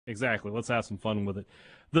Exactly. Let's have some fun with it.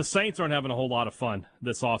 The Saints aren't having a whole lot of fun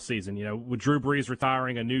this offseason. With Drew Brees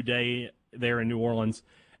retiring, a new day there in New Orleans,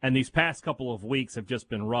 and these past couple of weeks have just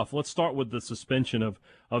been rough. Let's start with the suspension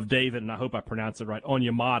of David, and I hope I pronounce it right,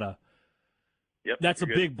 Onyemata. Yep, That's a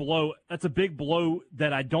good. big blow. That's a big blow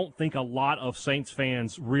that I don't think a lot of Saints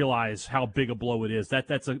fans realize how big a blow it is.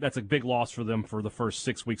 That's a big loss for them for the first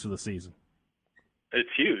 6 weeks of the season. It's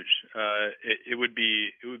huge. It would be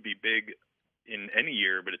big in any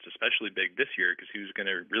year, but it's especially big this year because he was going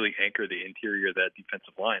to really anchor the interior of that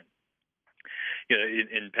defensive line.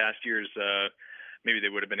 In past years, maybe they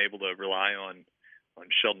would have been able to rely on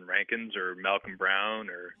Sheldon Rankins or Malcolm Brown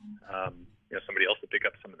or somebody else to pick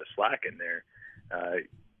up some of the slack in there.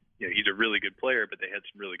 He's a really good player, but they had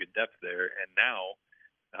some really good depth there. And now,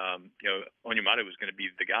 Onyemata was going to be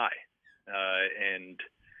the guy.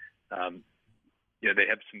 They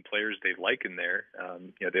have some players they like in there.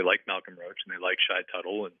 They like Malcolm Roach and they like Shai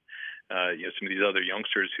Tuttle and some of these other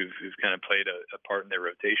youngsters who've kind of played a part in their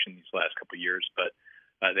rotation these last couple of years. But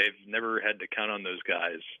they've never had to count on those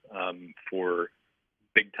guys for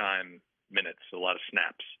big time minutes, a lot of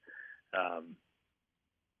snaps.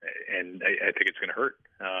 And I think it's going to hurt.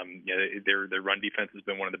 Their run defense has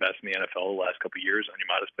been one of the best in the NFL the last couple of years.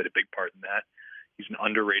 Onyemata's played a big part in that. He's an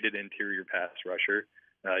underrated interior pass rusher.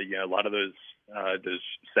 A lot of those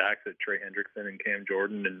sacks that Trey Hendrickson and Cam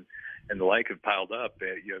Jordan and the like have piled up.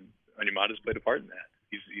 Onyemata's played a part in that.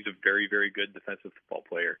 He's a very, very good defensive football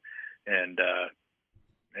player, and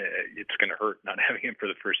it's going to hurt not having him for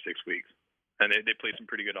the first 6 weeks. And they played some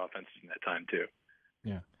pretty good offenses in that time too.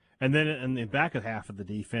 Yeah. And then in the back of half of the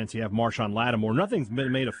defense, you have Marshawn Lattimore. Nothing's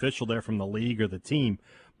been made official there from the league or the team,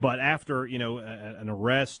 but after an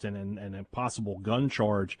arrest and a possible gun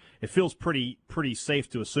charge, it feels pretty safe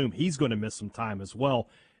to assume he's going to miss some time as well.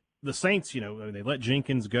 The Saints, they let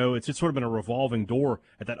Jenkins go. It's just sort of been a revolving door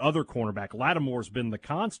at that other cornerback. Lattimore's been the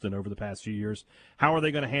constant over the past few years. How are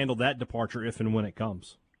they going to handle that departure if and when it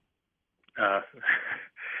comes?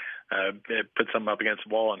 Put something up against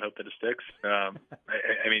the wall and hope that it sticks. I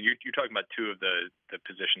mean, you're talking about two of the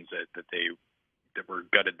positions that were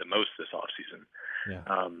gutted the most this offseason.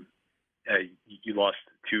 Yeah. You lost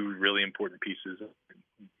two really important pieces,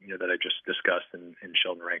 that I just discussed in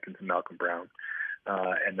Sheldon Rankins and Malcolm Brown,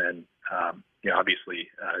 and then obviously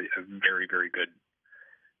a very, very good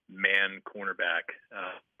man cornerback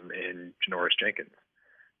in Janoris Jenkins.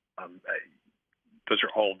 Those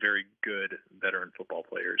are all very good veteran football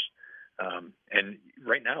players. And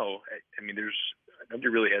right now, I mean, nobody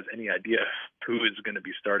really has any idea who is going to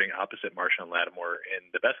be starting opposite Marshawn Lattimore in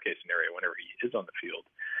the best case scenario whenever he is on the field.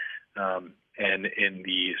 And in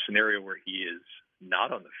the scenario where he is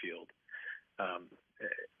not on the field, I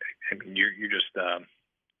mean, you're just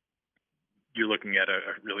you're looking at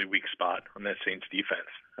a really weak spot on that Saints defense.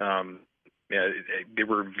 They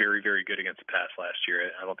were very, very good against the pass last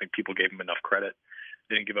year. I don't think people gave them enough credit.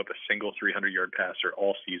 They didn't give up a single 300-yard passer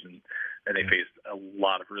all season, and they faced a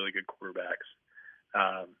lot of really good quarterbacks.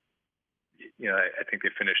 I think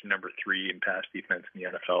they finished number 3 in pass defense in the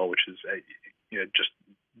NFL, which is, just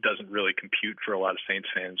doesn't really compute for a lot of Saints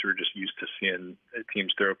fans who are just used to seeing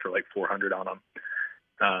teams throw for like 400 on them.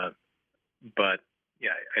 But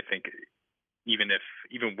yeah, I think even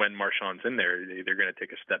when Marshawn's in there, they're going to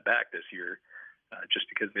take a step back this year, just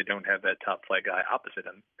because they don't have that top flight guy opposite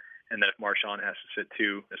him. And then if Marshawn has to sit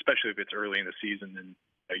too, especially if it's early in the season, and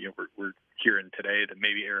we're hearing today that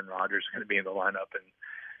maybe Aaron Rodgers is going to be in the lineup, and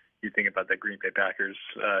you think about that Green Bay Packers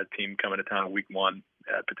team coming to town week 1,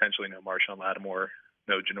 potentially no Marshawn Lattimore,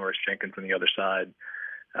 no Janoris Jenkins on the other side.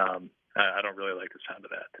 I don't really like the sound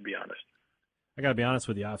of that, to be honest. I got to be honest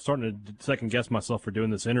with you. I'm starting to second guess myself for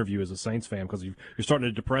doing this interview as a Saints fan because you're starting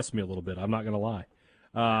to depress me a little bit. I'm not going to lie.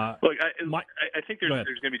 Look, I think there's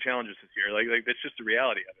going to be challenges this year. Like that's just the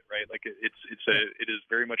reality of it, right? Like it is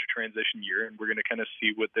very much a transition year, and we're going to kind of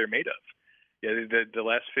see what they're made of. Yeah, the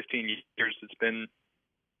last 15 years, it's been,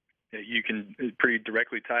 you can pretty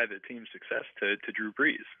directly tie the team's success to Drew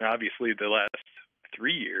Brees. Now, obviously, the last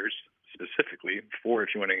 3 years, specifically 4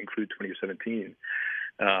 if you want to include 2017,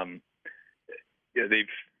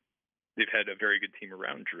 they've had a very good team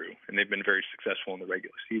around Drew, and they've been very successful in the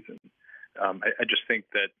regular season. I just think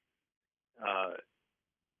that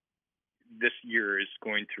this year is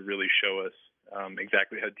going to really show us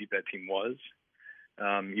exactly how deep that team was,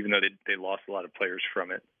 even though they lost a lot of players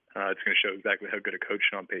from it. It's going to show exactly how good a coach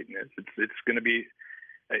Sean Payton is. It's going to be.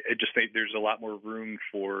 I just think there's a lot more room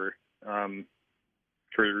for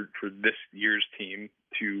this year's team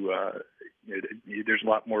to. There's a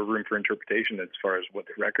lot more room for interpretation as far as what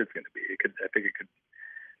the record's going to be. I think it could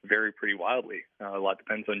vary pretty wildly. A lot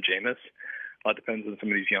depends on Jameis. a lot depends on some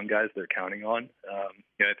of these young guys they're counting on. I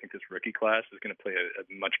think this rookie class is going to play a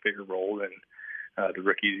much bigger role than the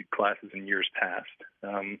rookie classes in years past.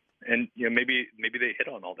 And maybe they hit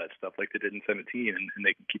on all that stuff like they did in 17, and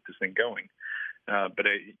they can keep this thing going. But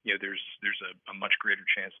there's a much greater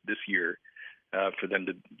chance this year for them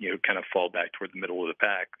to kind of fall back toward the middle of the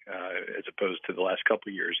pack as opposed to the last couple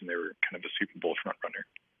of years, and they were kind of a Super Bowl front runner.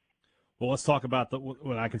 Well, let's talk about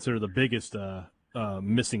what I consider the biggest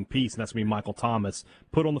missing piece, and that's going to be Michael Thomas.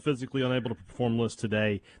 Put on the physically unable to perform list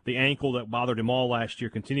today. The ankle that bothered him all last year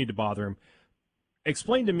continued to bother him.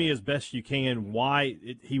 Explain to me as best you can why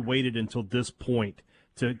he waited until this point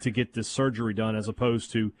to get this surgery done as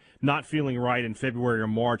opposed to not feeling right in February or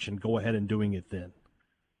March and go ahead and doing it then.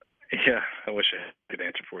 Yeah, I wish I could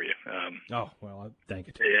answer for you. Dang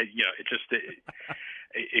it.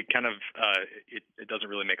 It kind of it doesn't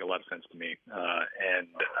really make a lot of sense to me, and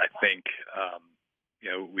I think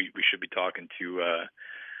we should be talking to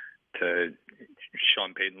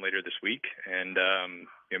Sean Payton later this week, and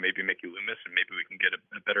maybe Mickey Loomis, and maybe we can get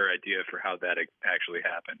a better idea for how that actually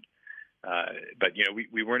happened. But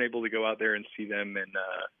we weren't able to go out there and see them in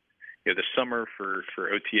the summer for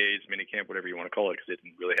OTAs, minicamp, whatever you want to call it, because they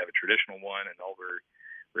didn't really have a traditional one, and all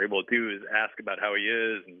we're able to do is ask about how he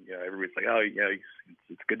is, and everybody's like, oh yeah,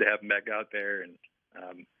 it's good to have him back out there, and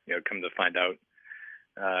come to find out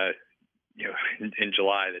in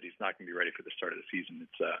July that he's not going to be ready for the start of the season.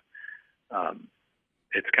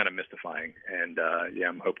 It's kind of mystifying, and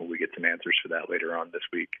I'm hoping we get some answers for that later on this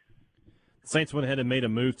week. The Saints went ahead and made a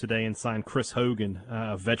move today and signed Chris Hogan,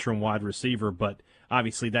 a veteran wide receiver, but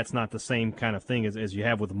obviously that's not the same kind of thing as you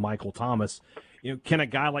have with Michael Thomas. Can a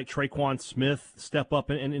guy like Traquan Smith step up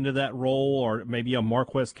and into that role, or maybe a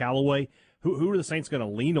Marquez Callaway? Who are the Saints going to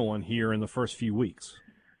lean on here in the first few weeks?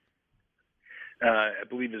 I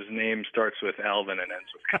believe his name starts with Alvin and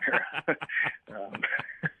ends with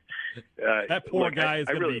Kamara. That poor guy is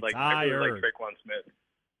going to be tired. I really like Traquan Smith.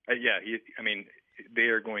 They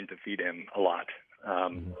are going to feed him a lot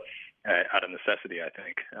out of necessity, I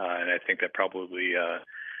think. And I think that probably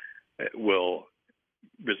will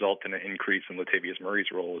result in an increase in Latavius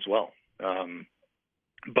Murray's role as well.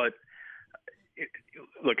 But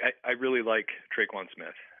I really like Traquan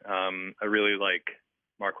Smith. I really like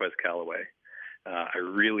Marquez Callaway. I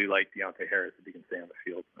really like Deontay Harris if he can stay on the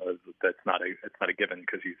field. That's not a given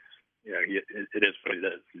because he's it is what it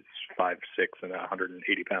is. He's 5'6" and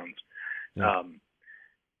 180 pounds. Yeah.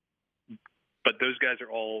 But those guys are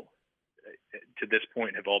all, to this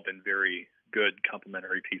point, have all been very good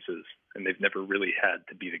complementary pieces, and they've never really had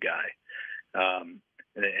to be the guy. I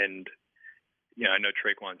know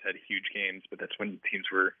Traquan's had huge games, but that's when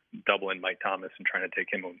teams were doubling Mike Thomas and trying to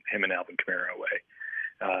take him and Alvin Kamara away.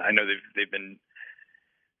 I know they've been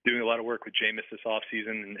doing a lot of work with Jameis this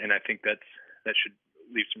offseason, and I think that should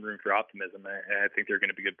leave some room for optimism. I think they're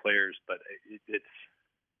going to be good players, but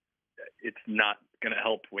it's not going to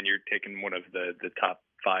help when you're taking one of the top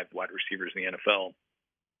 5 wide receivers in the NFL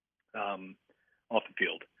off the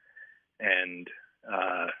field. And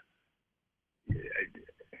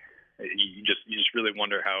you just really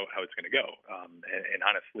wonder how it's going to go. And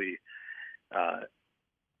honestly,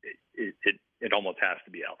 it almost has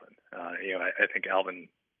to be Alvin. I think Alvin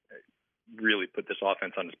really put this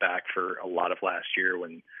offense on his back for a lot of last year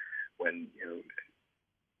when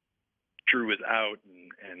Drew was out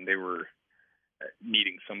and they were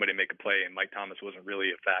needing somebody to make a play, and Mike Thomas wasn't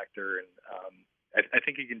really a factor. And I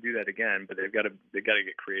think he can do that again, but they've got to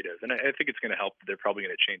get creative. And I think it's going to help. They're probably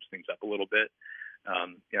going to change things up a little bit. I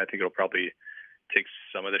think it'll probably take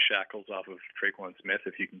some of the shackles off of Traquan Smith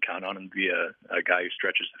if you can count on him to be a guy who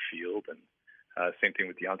stretches the field. And same thing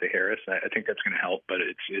with Deontay Harris. I think that's going to help, but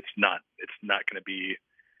it's not going to be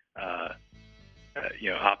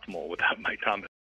optimal without Mike Thomas.